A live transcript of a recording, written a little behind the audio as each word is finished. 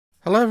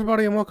Hello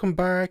everybody and welcome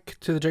back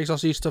to the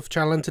JSRC Stuff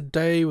channel, and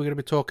today we're going to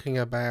be talking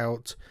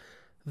about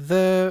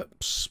the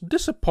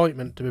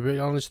disappointment, to be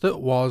really honest,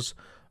 that was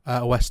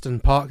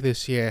Weston Park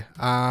this year.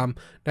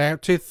 Now,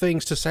 two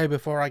things to say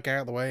before I get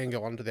out of the way and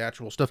go on to the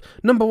actual stuff.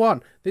 Number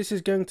one, this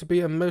is going to be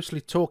a mostly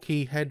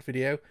talky head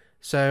video,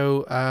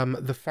 so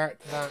the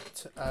fact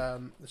that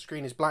the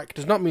screen is black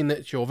does not mean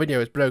that your video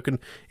is broken.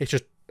 It's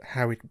just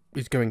how it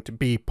is going to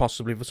be,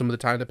 possibly for some of the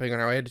time, depending on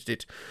how I edit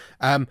it.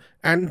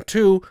 And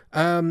two,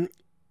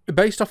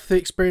 based off the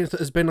experience that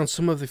has been on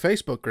some of the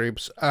Facebook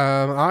groups,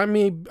 I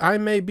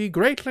may be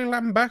greatly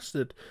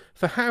lambasted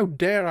for how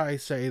dare I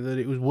say that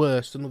it was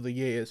worse than other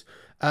years.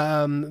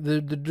 There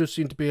just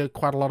seemed to be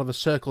quite a lot of a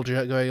circle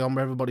jerk going on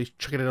where everybody's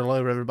chucking it all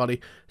over everybody,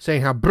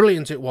 saying how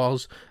brilliant it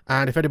was,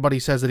 and if anybody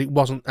says that it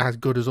wasn't as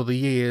good as other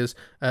years,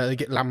 they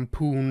get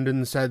lampooned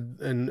and said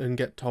and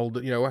get told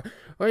that, you know,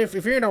 well, if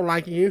you don't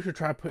like it, you should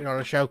try putting on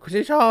a show because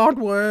it's hard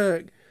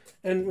work.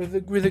 And with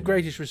the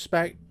greatest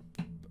respect,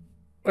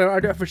 well,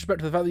 I do have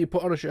respect for the fact that you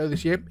put on a show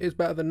this year. It's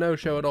better than no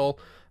show at all.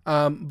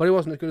 But it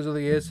wasn't as good as other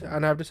years,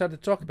 and I've decided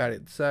to talk about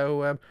it.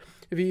 So,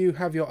 if you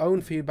have your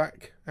own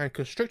feedback and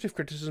constructive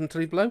criticism to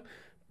leave below,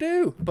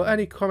 do. But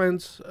any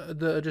comments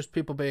that are just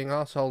people being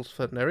arseholes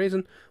for no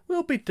reason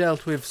will be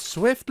dealt with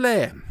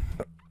swiftly.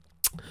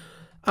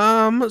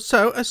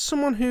 So, as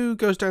someone who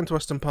goes down to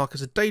Weston Park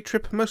as a day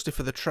trip, mostly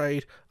for the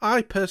trade,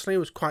 I personally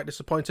was quite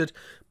disappointed,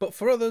 but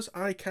for others,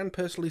 I can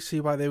personally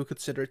see why they would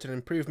consider it an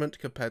improvement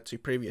compared to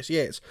previous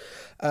years.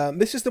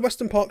 This is the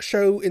Weston Park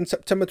show in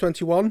September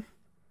 21,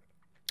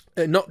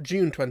 not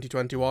June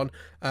 2021.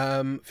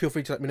 Feel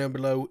free to let me know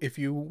below if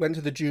you went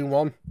to the June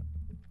one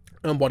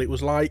and what it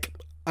was like.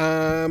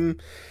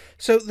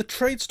 So the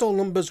trade stall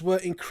numbers were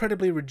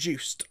incredibly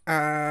reduced,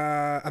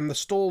 and the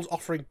stalls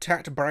offering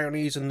tact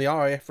brownies and the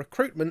RAF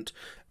recruitment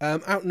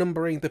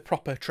outnumbering the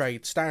proper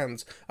trade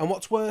stands. And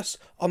what's worse,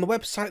 on the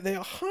website they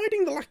are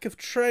hiding the lack of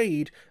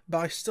trade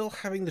by still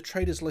having the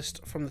traders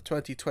list from the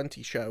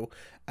 2020 show,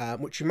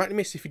 which you might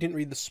miss if you didn't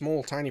read the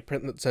small tiny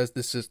print that says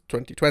this is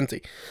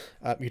 2020.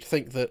 You'd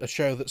think that a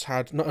show that's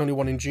had not only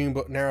one in June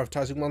but now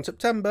advertising one in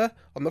September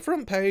on the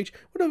front page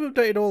would have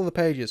updated all the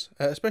pages,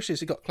 especially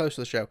as it got close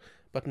to the show.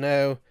 But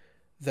no,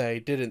 they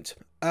didn't.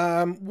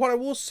 What I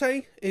will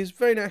say is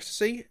very nice to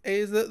see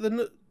is that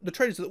the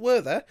traders that were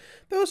there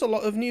was a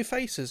lot of new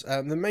faces.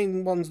 The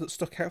main ones that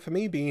stuck out for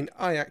me being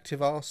iActive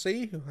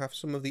RC, who have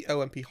some of the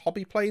OMP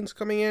hobby planes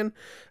coming in,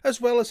 as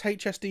well as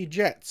HSD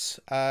Jets,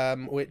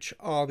 which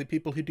are the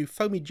people who do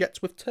foamy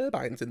jets with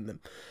turbines in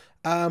them.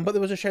 But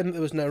there was a shame that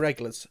there was no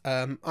regulars.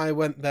 I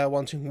went there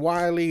wanting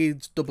Y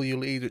leads, W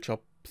leads, which are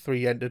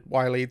three-ended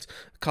Y leads,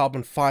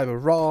 carbon fibre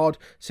rod,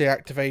 C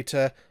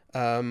activator.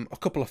 A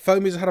couple of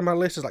foamies I had on my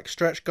list as like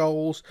stretch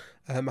goals.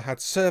 I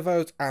had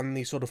servos and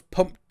the sort of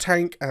pump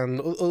tank and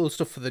other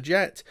stuff for the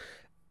jet.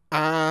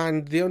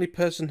 And the only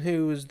person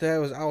who was there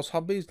was Owl's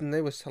Hobbies, and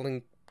they were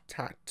selling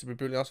tack, to be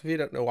brutally honest with you. I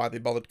don't know why they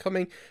bothered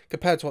coming.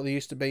 Compared to what they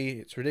used to be,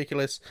 it's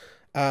ridiculous.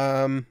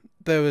 There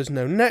was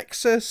no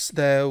Nexus,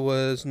 there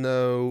was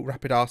no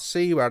Rapid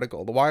RC, where I'd got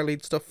all the Y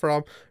lead stuff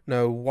from,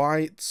 no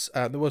Whites.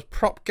 There was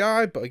Prop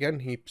Guy, but again,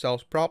 he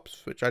sells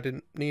props, which I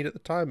didn't need at the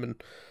time,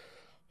 and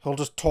he'll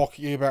just talk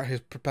to you about his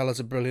propellers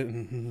are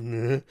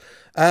brilliant.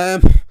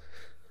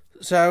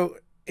 So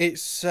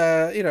it's,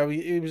 you know,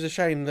 it was a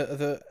shame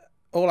that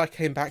all I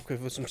came back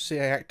with was some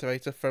CA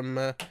activator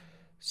from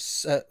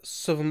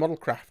Southern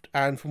Modelcraft,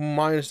 and from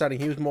my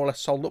understanding, he was more or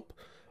less sold up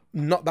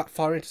not that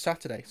far into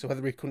Saturday, so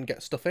whether he couldn't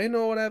get stuff in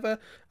or whatever.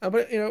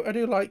 But, you know, I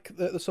do like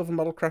the Southern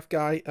Modelcraft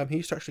guy. He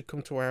used to actually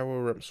come to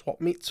our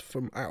swap meets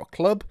from our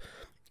club,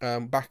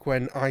 back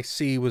when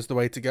IC was the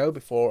way to go,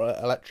 before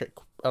electric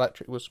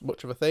was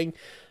much of a thing,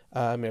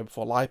 you know,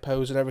 before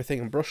lipos and everything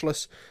and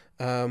brushless.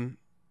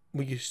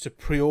 We used to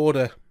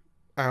pre-order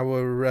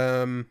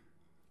our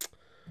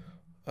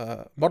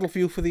model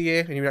fuel for the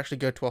year, and you would actually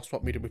go to our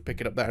swap meet and we'd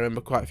pick it up there. I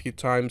remember quite a few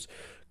times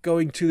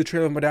going to the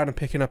trailer with my dad and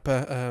picking up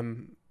a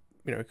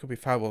you know, it could be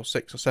 5 or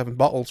 6 or 7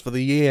 bottles for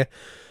the year.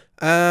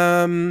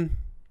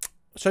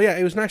 So yeah,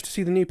 it was nice to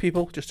see the new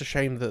people. Just a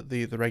shame that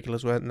the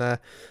regulars weren't there.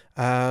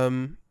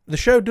 The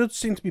show does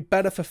seem to be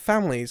better for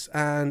families,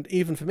 and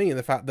even for me, in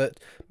the fact that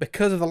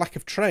because of the lack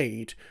of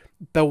trade,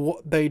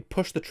 they'd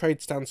push the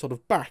trade stand sort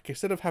of back.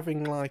 Instead of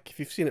having, like, if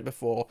you've seen it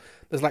before,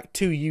 there's like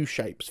 2 U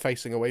shapes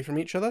facing away from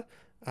each other.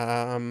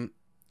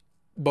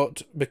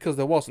 But because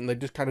there wasn't, they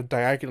just kind of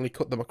diagonally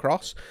cut them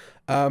across.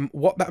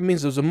 What that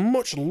means, there's a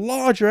much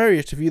larger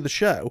area to view the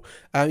show.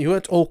 You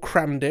weren't all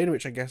crammed in,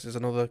 which I guess is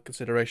another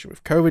consideration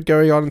with COVID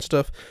going on and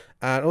stuff.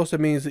 And it also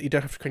means that you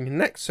don't have to crane your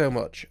neck so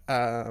much.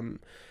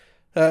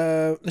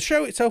 The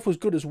show itself was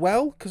good as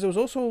well, because there was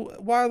also,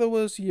 while there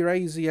was your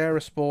AZ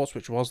Aerosports,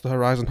 which was the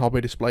Horizon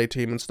Hobby display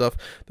team and stuff,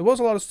 there was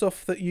a lot of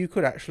stuff that you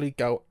could actually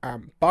go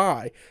and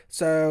buy.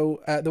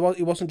 So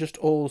it wasn't just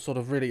all sort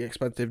of really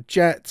expensive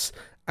jets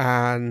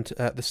and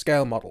the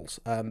scale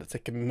models that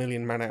take 1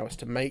 million man-hours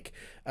to make.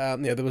 You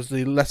know, there was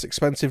the less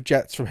expensive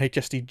jets from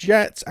HSD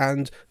Jets,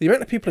 and the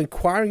amount of people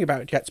inquiring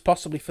about jets,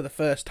 possibly for the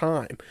first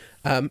time,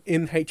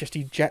 in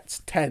HSD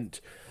Jets tent,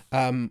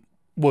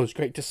 was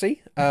great to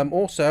see.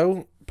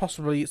 Also,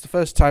 possibly it's the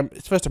first time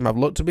I've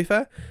looked, to be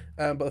fair,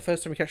 but the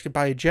first time we can actually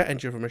buy a jet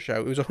engine from a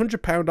show. It was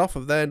 £100 off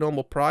of their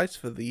normal price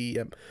for the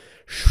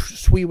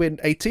Swewin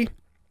 80,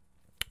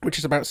 which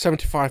is about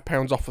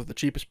 £75 off of the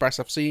cheapest price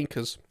I've seen,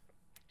 because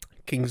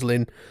Kings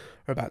Lynn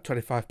are about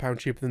 £25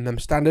 cheaper than them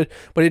standard.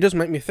 But it does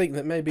make me think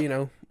that maybe, you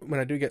know, when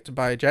I do get to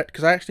buy a jet,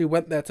 because I actually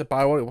went there to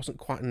buy one, it wasn't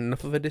quite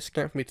enough of a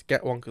discount for me to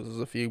get one, because there's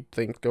a few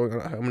things going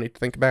on at home I need to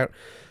think about.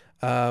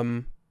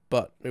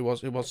 But it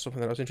was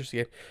something that I was interested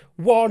in.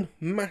 One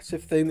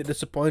massive thing that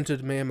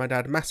disappointed me and my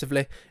dad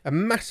massively, a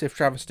massive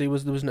travesty,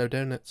 was there was no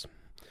donuts.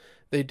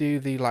 They do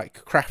the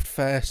like craft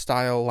fair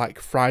style, like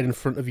fried in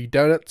front of you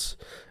donuts,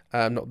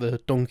 not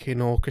the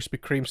Dunkin' or Krispy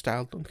Kreme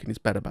style. Dunkin' is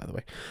better, by the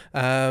way.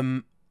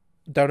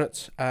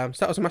 Donuts. So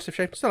that was a massive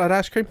shame. Still had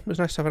ice cream. It was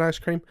nice to have an ice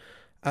cream.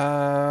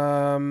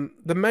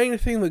 The main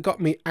thing that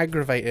got me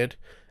aggravated,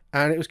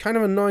 and it was kind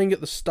of annoying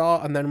at the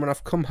start, and then when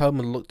I've come home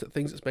and looked at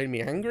things, it's made me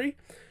angry.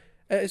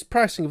 It's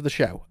pricing of the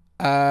show,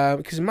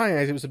 because in my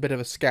eyes it was a bit of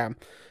a scam.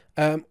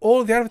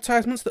 All of the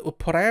advertisements that were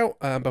put out,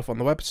 both on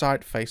the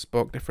website,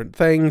 Facebook, different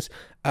things,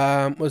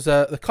 was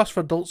the cost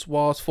for adults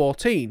was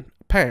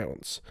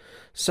 £14.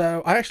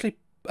 So I actually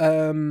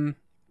got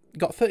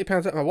 £30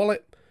 out of my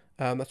wallet.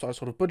 That's what I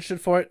sort of budgeted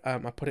for it. I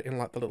put it in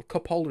like the little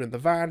cup holder in the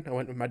van. I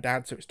went with my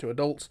dad, so it's 2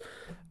 adults,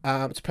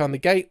 to pay on the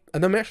gate.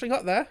 And then we actually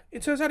got there.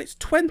 It turns out it's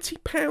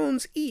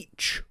 £20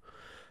 each.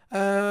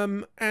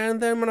 And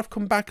then when I've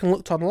come back and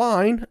looked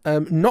online,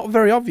 not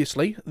very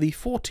obviously, the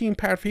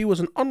 £14 fee was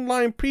an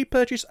online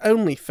pre-purchase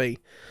only fee.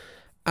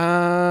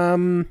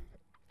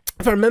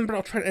 If I remember,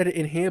 I'll try to edit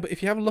in here, but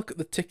if you have a look at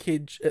the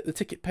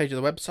ticket page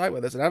of the website where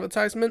there's an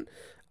advertisement,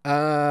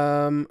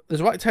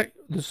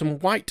 there's some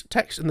white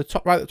text in the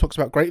top right that talks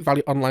about great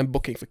value online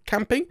booking for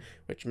camping,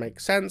 which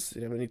makes sense.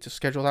 You know, we need to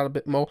schedule that a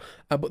bit more.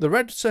 But the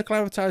red circle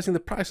advertising the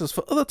prices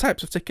for other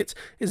types of tickets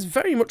is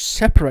very much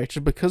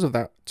separated because of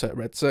that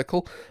red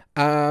circle.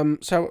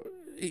 So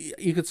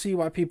you could see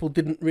why people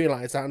didn't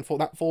realise that and thought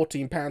that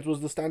 £14 was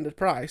the standard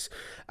price.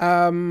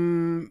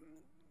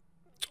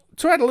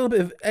 To add a little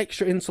bit of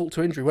extra insult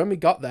to injury, when we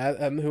got there,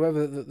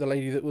 whoever the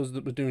lady that was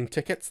doing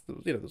tickets,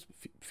 you know, there's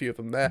a few of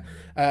them there,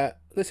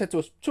 they said to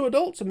us, 2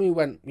 adults, and we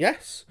went,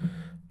 yes.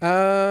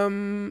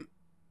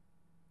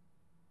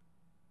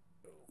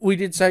 We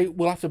did say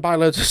we'll have to buy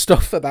loads of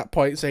stuff at that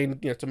point, saying,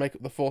 you know, to make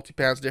up the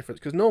 £40 difference,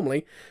 because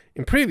normally,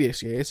 in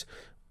previous years,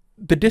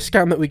 the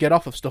discount that we get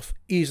off of stuff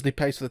easily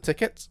pays for the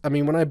tickets. I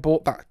mean, when I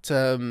bought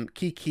that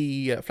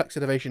Kiki Flex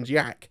Innovations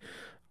Yak,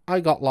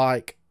 I got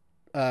like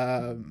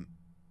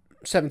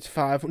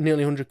 75,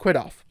 nearly 100 quid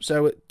off.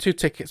 So 2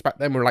 tickets back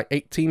then were like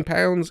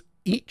 £18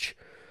 each.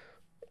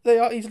 They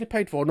are easily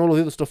paid for, and all of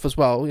the other stuff as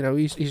well. You know,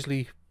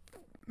 easily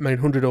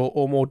made 100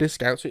 or more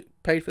discounts. So it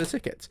paid for the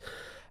tickets.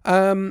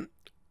 So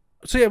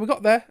yeah, we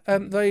got there.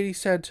 They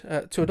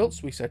said 2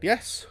 adults. We said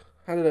yes.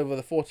 Handed over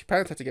the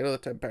 £40. Had to get another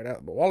 £10 out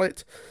of my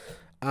wallet.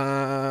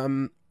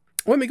 When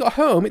we got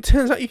home, it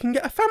turns out you can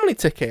get a family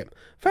ticket.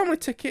 Family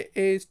ticket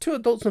is 2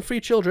 adults and 3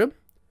 children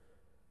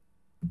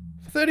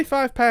for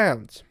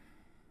 £35.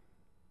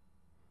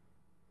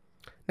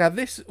 Now,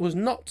 this was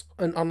not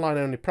an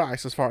online-only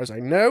price, as far as I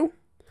know.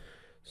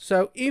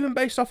 So, even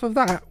based off of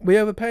that, we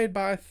overpaid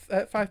by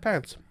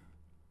 £5.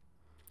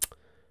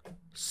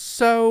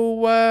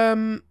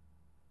 So,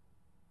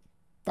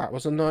 that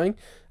was annoying.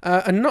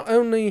 And not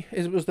only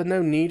was there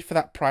no need for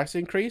that price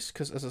increase,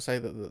 because, as I say,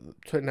 the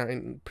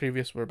 29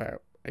 previous were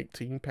about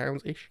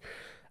 £18-ish.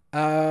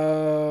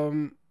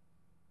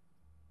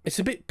 It's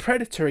a bit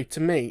predatory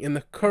to me in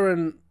the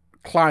current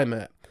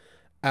climate.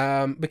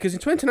 Because in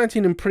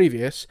 2019 and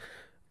previous,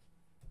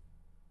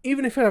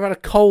 even if I'd have had a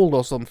cold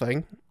or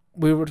something,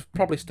 we would have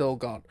probably still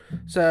gone.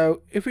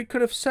 So if we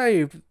could have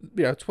saved,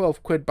 you know,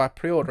 12 quid by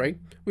pre-ordering,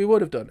 we would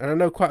have done. And I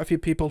know quite a few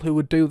people who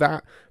would do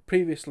that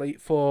previously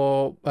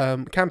for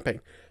camping.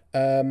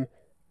 I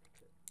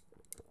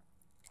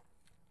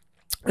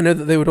know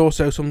that they would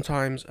also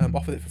sometimes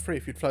offer it for free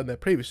if you'd flown there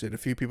previously, and a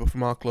few people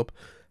from our club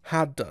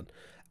had done.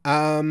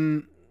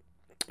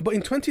 But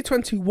in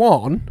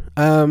 2021,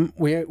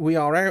 we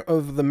are out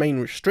of the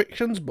main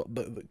restrictions, but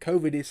the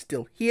COVID is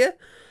still here.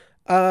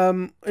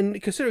 And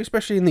considering,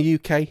 especially in the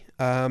UK,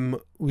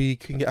 we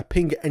can get a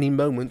ping at any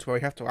moment where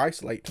we have to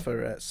isolate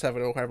for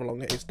 7 or however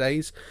long it is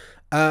days.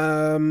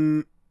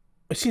 It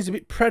seems a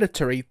bit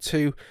predatory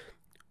to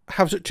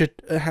have such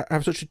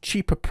a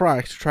cheaper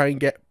price to try and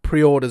get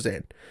pre-orders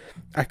in.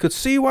 I could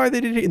see why they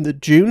did it in the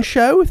June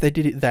show if they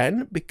did it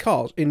then,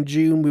 because in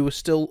June we were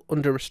still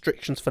under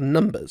restrictions for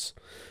numbers.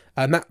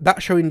 And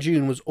that show in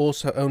June was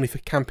also only for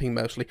camping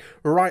mostly,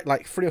 right,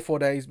 like 3 or 4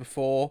 days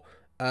before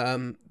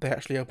they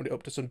actually opened it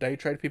up to some day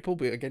trade people.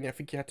 But again, I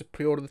think you had to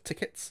pre-order the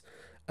tickets.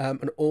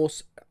 And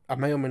also, I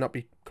may or may not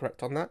be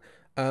correct on that.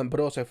 But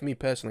also for me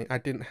personally, I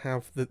didn't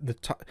have the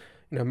time.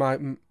 You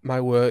know, my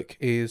work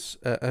is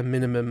a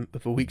minimum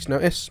of a week's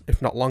notice,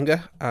 if not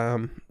longer,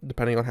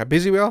 depending on how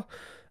busy we are.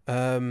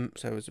 So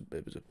it was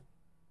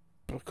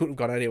a couldn't have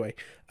gone anyway.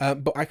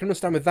 But I can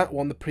understand with that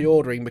one, the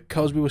pre-ordering,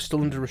 because we were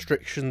still under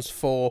restrictions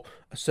for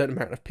a certain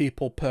amount of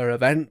people per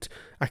event.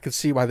 I could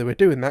see why they were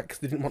doing that, because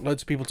they didn't want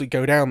loads of people to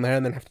go down there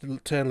and then have to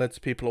turn loads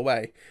of people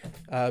away.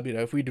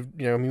 If we,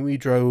 we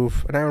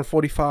drove an hour and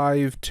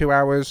 45, 2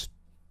 hours,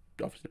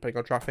 obviously depending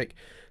on traffic,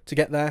 to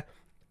get there.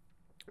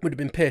 Would have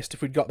been pissed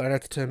if we'd got there and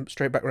had to turn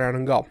straight back around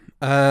and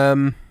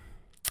gone.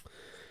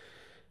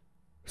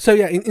 So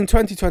yeah, in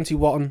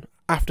 2021,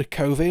 after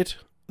COVID,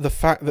 the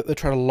fact that they're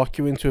trying to lock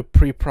you into a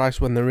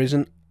pre-price when there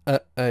isn't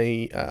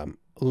a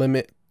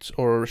limit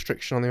or a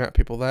restriction on the amount of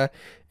people there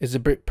is a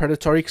bit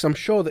predatory, because I'm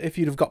sure that if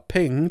you'd have got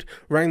pinged,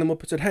 rang them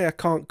up and said, hey, I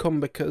can't come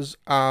because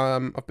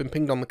I've been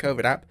pinged on the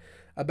COVID app,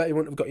 I bet you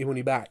wouldn't have got your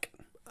money back.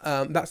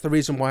 That's the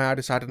reason why I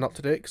decided not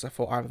to do it, because I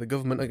thought either the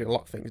government are going to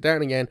lock things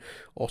down again,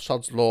 or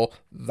sod's law,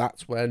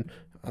 that's when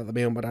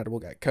me and my dad will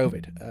get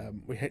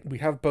COVID. We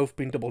have both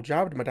been double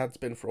jabbed. My dad's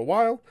been for a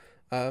while.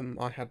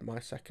 I had my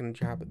second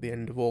jab at the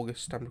end of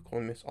August. I'm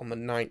recording this on the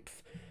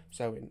 9th,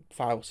 so in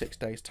 5 or 6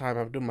 days' time,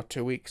 I've done my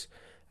 2 weeks.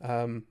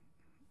 I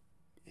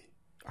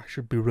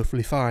should be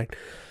roughly fine.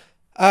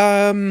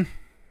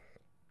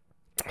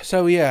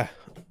 So yeah,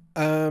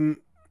 in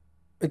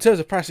terms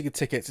of pricing of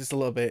tickets, it's a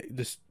little bit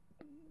just.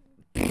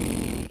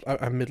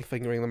 I'm middle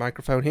fingering the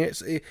microphone here.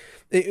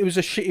 It was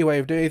a shitty way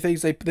of doing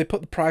things. They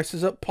put the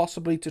prices up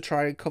possibly to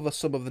try and cover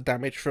some of the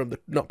damage from the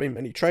not being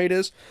many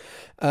traders.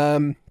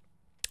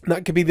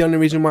 That could be the only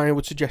reason why I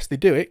would suggest they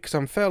do it, because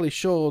I'm fairly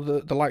sure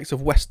that the likes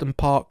of Weston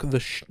Park,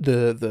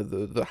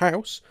 the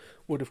house,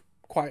 would have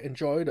quite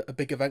enjoyed a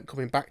big event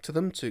coming back to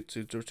them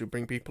to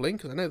bring people in,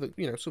 because I know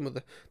that some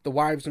of the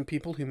wives and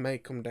people who may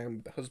come down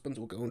with their husbands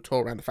will go and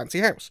tour around the fancy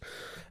house.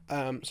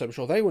 So I'm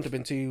sure they wouldn't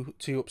have been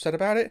too upset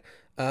about it.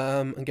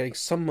 And getting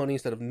some money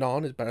instead of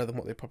none is better than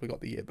what they probably got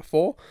the year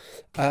before.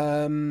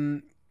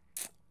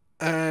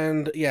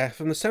 And yeah,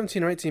 from the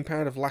 £17 or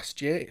 £18 of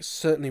last year, it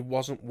certainly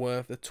wasn't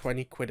worth the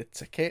 20 quid a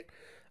ticket.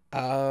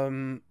 I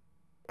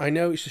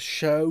know it's a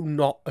show,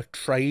 not a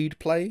trade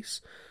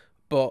place,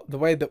 but the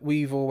way that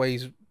we've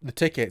always the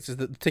tickets is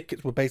that the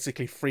tickets were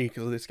basically free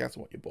because of the discounts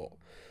of what you bought.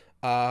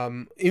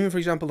 Even for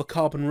example, the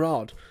carbon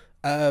rod,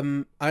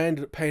 I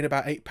ended up paying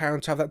about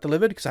 £8 to have that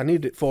delivered because I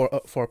needed it for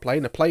a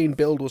plane. A plane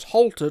build was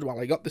halted while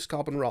I got this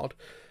carbon rod.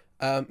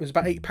 It was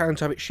about £8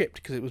 to have it shipped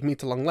because it was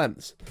metre long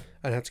lengths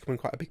and it had to come in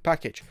quite a big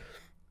package.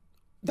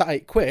 That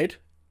 £8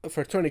 for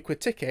a 20 quid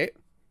ticket,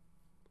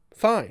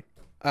 fine.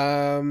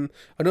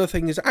 Another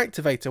thing is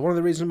Activator. One of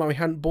the reasons why we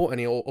hadn't bought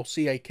any, or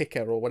CA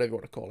Kicker, or whatever you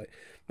want to call it,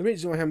 the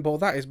reason why I hadn't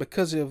bought that is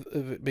because of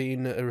it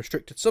being a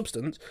restricted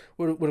substance.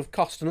 Would have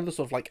cost another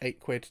sort of like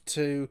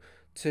 £8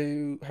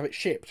 to have it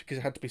shipped, because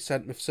it had to be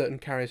sent with certain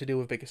carriers to deal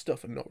with bigger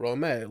stuff and not Royal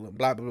Mail and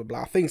blah blah blah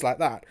blah, things like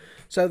that.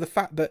 So the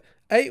fact that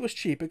it was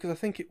cheaper, because I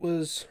think it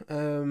was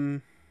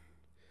 £10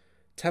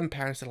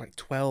 to like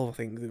 12, I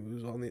think it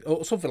was on the,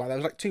 or something like that.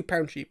 It was like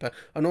 £2 cheaper,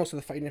 and also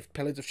the fact you have to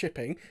pay loads of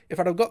shipping. If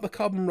I'd have got the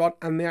carbon rod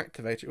and the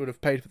Activator, it would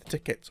have paid for the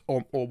tickets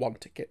or one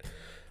ticket.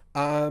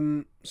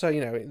 So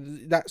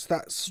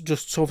that's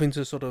just something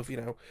to sort of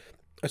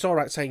it's all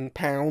right saying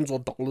pounds or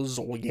dollars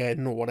or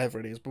yen or whatever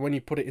it is, but when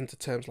you put it into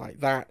terms like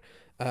that,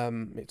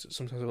 it's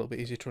sometimes a little bit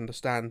easier to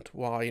understand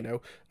why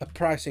a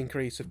price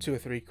increase of 2 or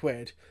 3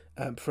 quid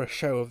for a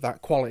show of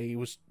that quality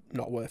was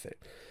not worth it.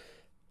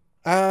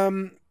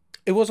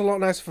 It was a lot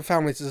nicer for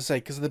families, as I say,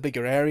 because of the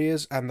bigger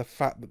areas and the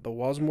fact that there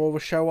was more of a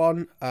show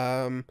on.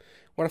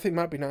 What I think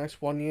might be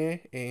nice one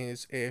year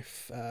is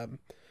if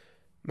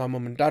my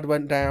mum and dad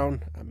went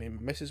down, and me and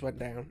my missus went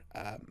down,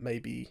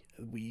 maybe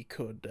we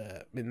could,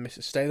 me and the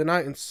missus, stay the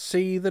night and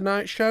see the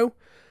night show.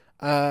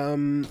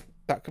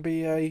 That could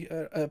be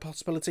a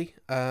possibility.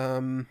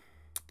 Again,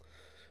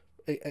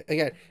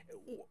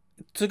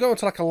 to go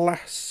into like a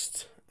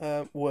last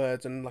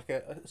words and like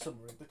a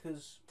summary,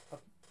 because I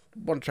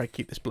want to try to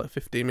keep this below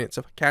 15 minutes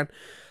if I can.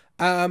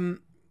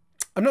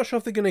 I'm not sure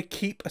if they're going to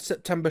keep a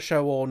September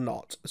show or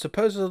not.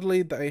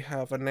 Supposedly they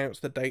have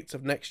announced the dates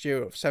of next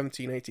year of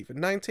 17th, 18th and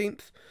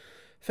 19th.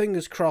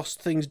 Fingers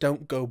crossed things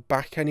don't go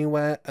back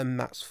anywhere, and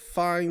that's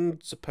fine.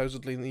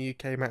 Supposedly in the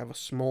UK might have a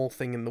small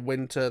thing in the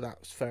winter,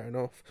 that's fair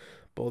enough.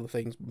 But other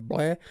things,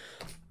 blah.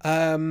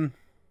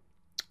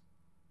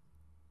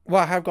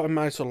 What I have got in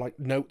my sort of like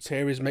notes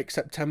here is make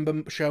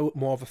September show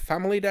more of a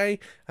family day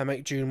and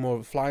make June more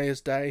of a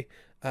flyers day,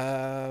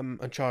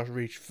 and charge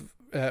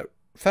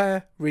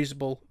fair,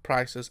 reasonable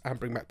prices and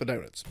bring back the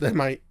donuts. They're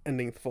my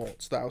ending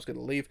thoughts that I was going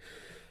to leave.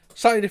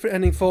 Slightly different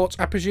ending thoughts.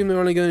 I presume they're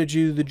only going to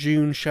do the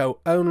June show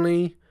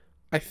only.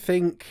 I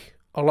think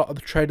a lot of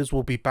the traders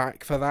will be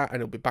back for that and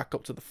it'll be back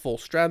up to the full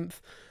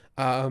strength.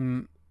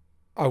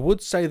 I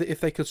would say that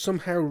if they could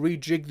somehow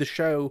rejig the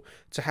show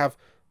to have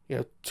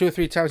 2 or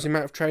 3 times the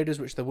amount of traders,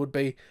 which there would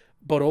be,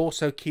 but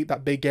also keep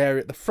that big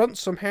area at the front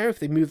somehow, if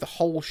they move the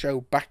whole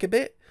show back a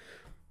bit,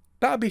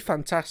 That'd be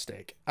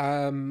fantastic,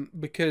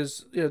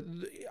 because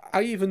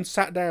I even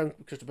sat down,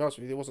 because to be honest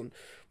with you, it wasn't.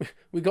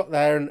 We got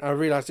there and I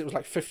realised it was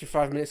like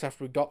 55 minutes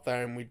after we got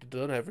there and we'd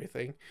done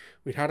everything.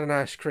 We'd had an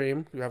ice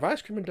cream. We have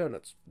ice cream and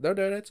donuts. No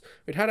donuts.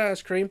 We'd had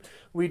ice cream.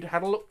 We'd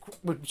had a look.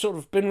 We'd sort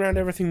of been around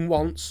everything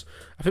once.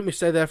 I think we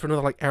stayed there for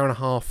another like hour and a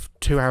half,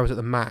 2 hours at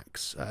the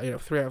max.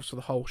 3 hours for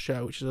the whole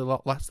show, which is a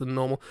lot less than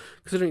normal,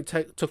 considering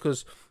it took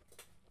us,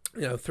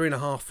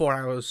 3.5, 4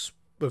 hours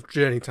of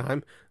journey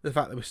time. The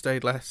fact that we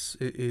stayed less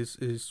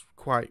is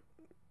quite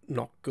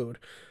not good.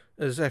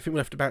 As I think we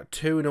left about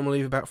 2, we normally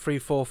leave about 3,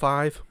 4,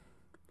 5.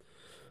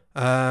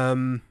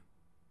 But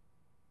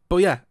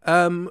yeah,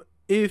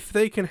 if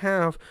they can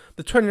have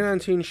the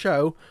 2019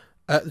 show,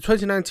 the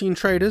 2019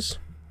 traders,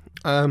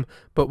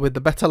 but with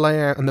the better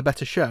layout and the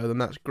better show, then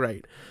that's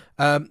great.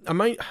 I'm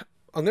going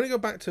to go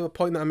back to a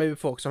point that I made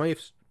before, because I may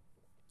have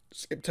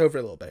skipped over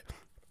it a little bit.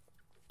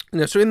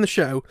 So in the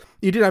show,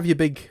 you did have your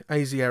big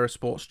AZ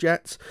Aerosports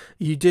jets.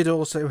 You did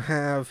also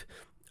have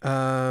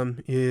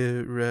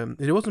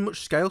there wasn't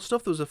much scale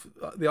stuff. There was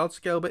the odd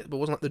scale bit, but it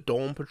wasn't like the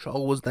Dawn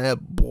Patrol was there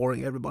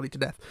boring everybody to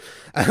death.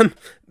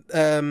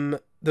 There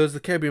was the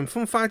Caribbean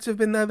Fun Fighters have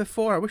been there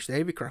before. I wish the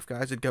Aviacraft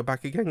guys would go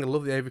back again. I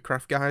love the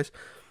Aviacraft guys.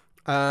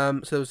 So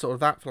there was sort of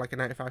that for like a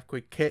 95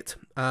 quid kit.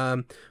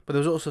 But there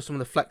was also some of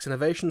the Flex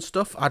Innovation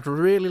stuff I'd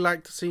really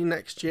like to see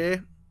next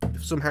year.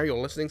 If somehow you're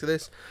listening to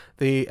this,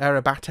 the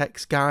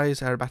Aerobatex guys,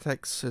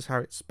 Aerobatex is how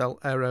it's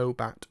spelled,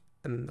 Aerobat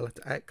and the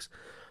letter X,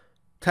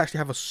 to actually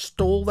have a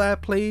stall there,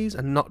 please,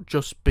 and not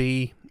just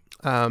be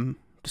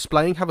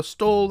displaying. Have a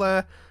stall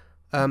there,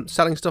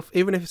 selling stuff,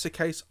 even if it's a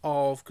case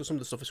of, because some of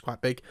the stuff is quite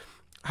big,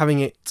 having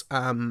it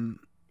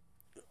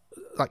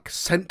like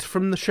sent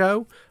from the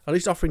show, at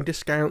least offering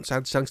discounts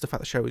and selling stuff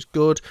at the show is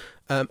good.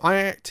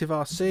 iActive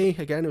RC,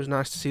 again, it was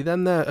nice to see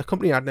them there, a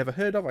company I'd never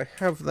heard of. I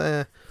have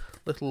their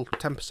little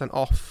 10%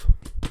 off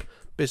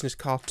business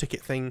card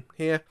ticket thing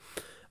here.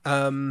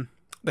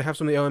 They have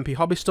some of the OMP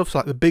hobby stuff, so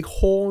like the big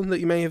horn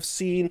that you may have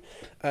seen.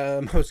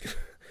 There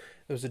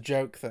was a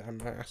joke that I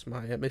might ask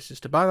my missus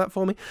to buy that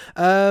for me.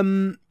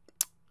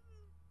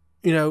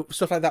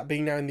 Stuff like that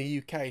being now in the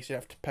UK, so you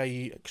have to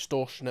pay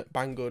extortionate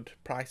Banggood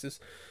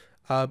prices,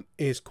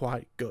 is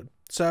quite good.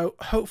 So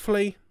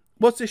hopefully,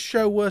 was this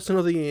show worse than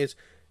other years?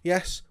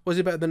 Yes. Was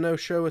it better than no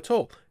show at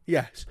all?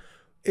 Yes.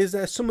 Is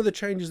there some of the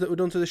changes that were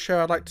done to the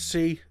show I'd like to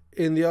see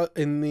in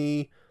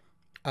the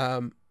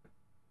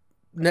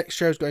next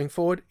shows going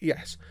forward?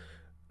 Yes.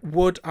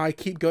 Would I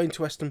keep going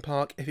to Weston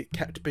Park if it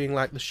kept being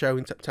like the show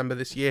in September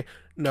this year?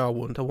 No, I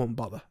wouldn't. I wouldn't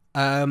bother.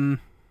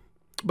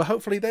 But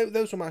hopefully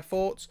those were my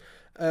thoughts.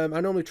 I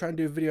normally try and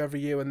do a video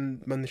every year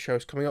when the show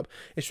is coming up.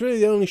 It's really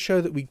the only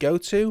show that we go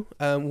to.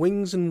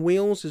 Wings and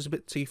Wheels is a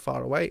bit too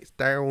far away. It's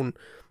down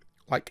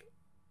like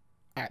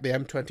at the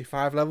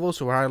M25 level,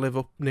 so where I live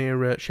up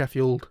near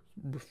Sheffield,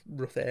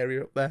 rough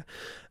area up there.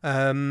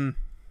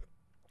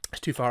 It's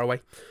too far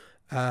away.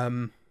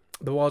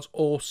 There was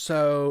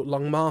also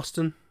Long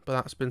Marston, but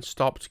that's been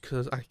stopped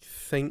because I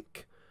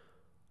think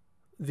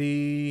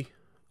the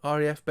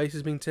RAF base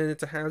has been turned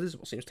into houses,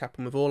 what seems to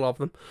happen with all of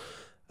them.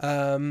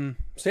 So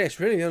yeah, it's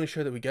really the only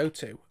show that we go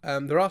to.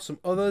 There are some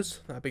others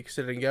that I'd be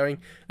considering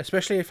going,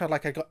 especially if I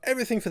got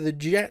everything for the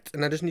jet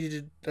and I just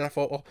needed, and I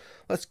thought, well,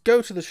 let's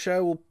go to the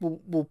show.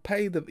 We'll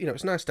pay the,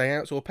 it's a nice day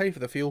out, so we'll pay for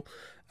the fuel.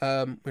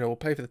 We'll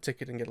pay for the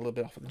ticket and get a little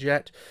bit off of the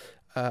jet.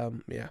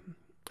 Yeah,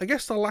 I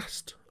guess the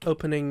last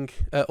opening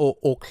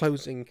or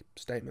closing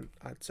statement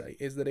I'd say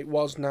is that it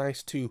was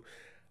nice to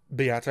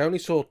be at. I only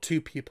saw 2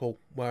 people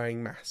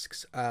wearing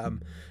masks,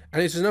 and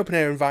it's an open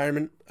air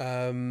environment.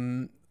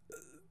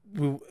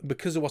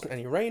 Because there wasn't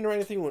any rain or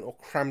anything, we weren't all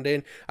crammed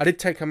in. I did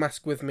take a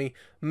mask with me,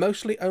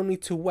 mostly only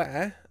to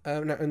wear.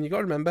 And you got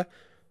to remember,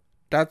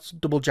 Dad's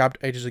double jabbed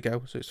ages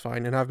ago, so it's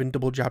fine, and I've been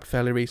double jabbed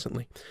fairly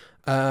recently.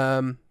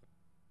 Bear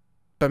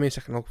me a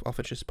second, I'll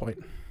finish this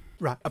point.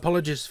 Right,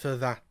 apologies for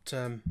that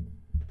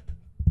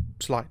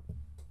slight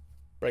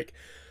break.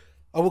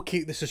 I will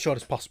keep this as short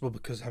as possible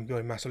because I'm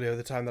going massively over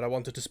the time that I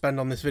wanted to spend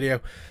on this video.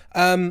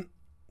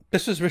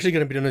 This was really going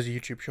to be done as a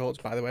YouTube Shorts,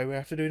 by the way. We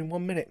have to do it in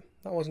 1 minute.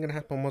 That wasn't going to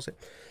happen, was it?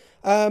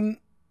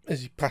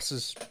 As he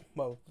passes,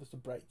 well, there's a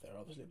break there,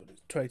 obviously, but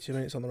it's 22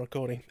 minutes on the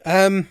recording.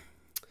 The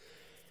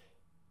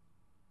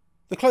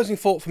closing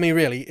thought for me,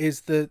 really,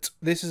 is that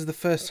this is the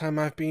first time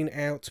I've been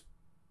out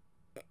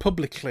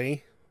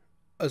publicly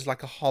as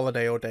like a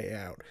holiday or day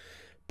out.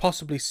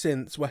 Possibly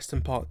since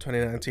Weston Park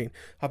 2019.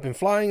 I've been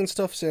flying and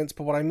stuff since,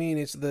 but what I mean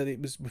is that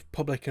it was with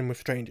public and with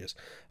strangers.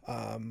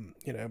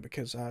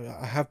 Because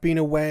I have been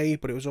away,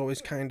 but it was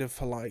always kind of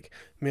for like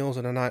meals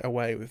and a night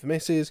away with the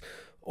missus,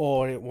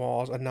 or it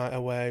was a night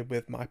away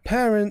with my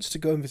parents to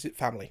go and visit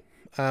family.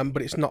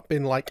 But it's not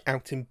been like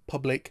out in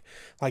public,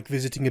 like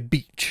visiting a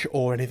beach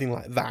or anything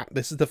like that.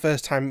 This is the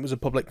first time it was a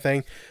public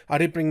thing. I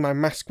did bring my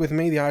mask with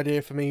me. The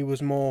idea for me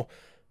was more,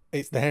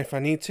 it's there if I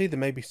need to. There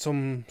may be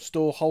some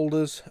store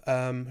holders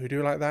who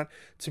do like that.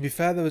 To be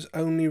fair, there was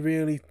only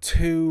really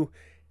 2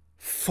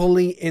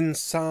 fully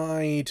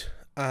inside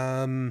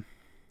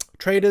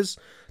traders,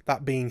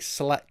 that being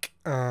Select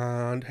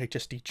and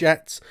HSD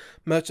Jets.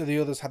 Most of the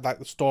others had like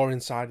the store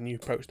inside, and you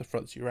approach the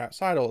front, so you're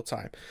outside all the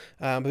time.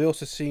 But they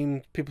also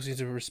people seem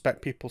to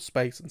respect people's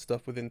space and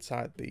stuff within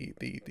inside the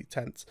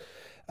tents.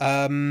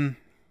 I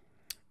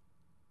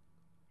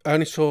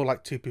only saw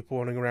like 2 people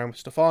running around with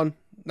stuff on.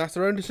 That's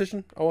their own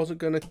decision. I wasn't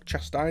going to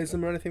chastise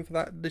them or anything for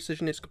that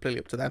decision. It's completely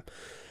up to them.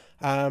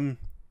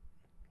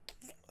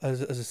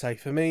 As I say,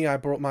 for me, I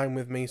brought mine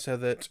with me so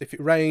that if it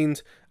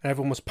rained and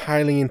everyone was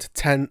piling into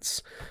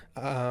tents,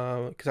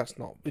 because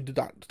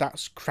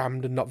that's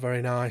crammed and not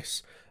very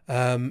nice.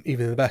 Even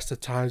in the best of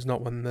times,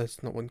 not when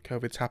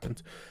COVID's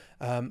happened.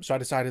 So I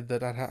decided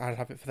that I'd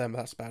have it for them, but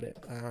that's about it.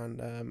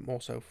 And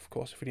also, of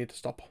course, if we need to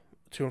stop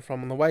to and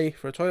from on the way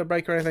for a toilet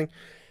break or anything,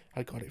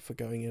 I got it for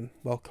going in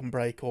welcome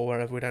break or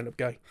wherever we'd end up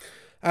going.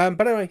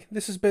 But anyway,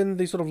 this has been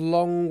the sort of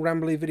long,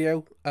 rambly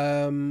video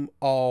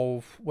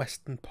of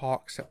Weston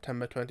Park,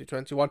 September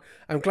 2021.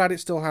 I'm glad it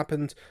still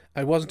happened.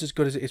 It wasn't as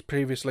good as it is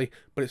previously,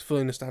 but it's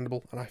fully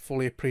understandable, and I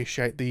fully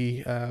appreciate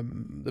the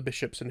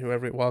bishops and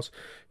whoever it was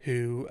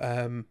who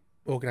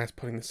organised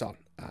putting this on,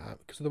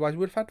 because otherwise we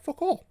would have had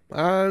fuck all.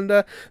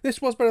 And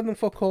this was better than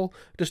fuck all,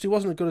 just it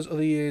wasn't as good as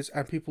other years,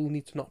 and people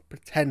need to not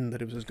pretend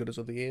that it was as good as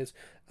other years,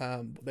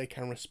 but they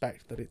can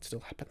respect that it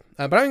still happened.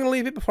 But I'm going to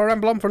leave it before I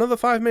ramble on for another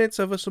 5 minutes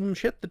over some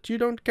shit that you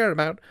don't care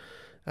about,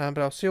 but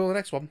I'll see you all in the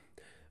next one.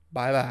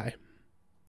 Bye bye.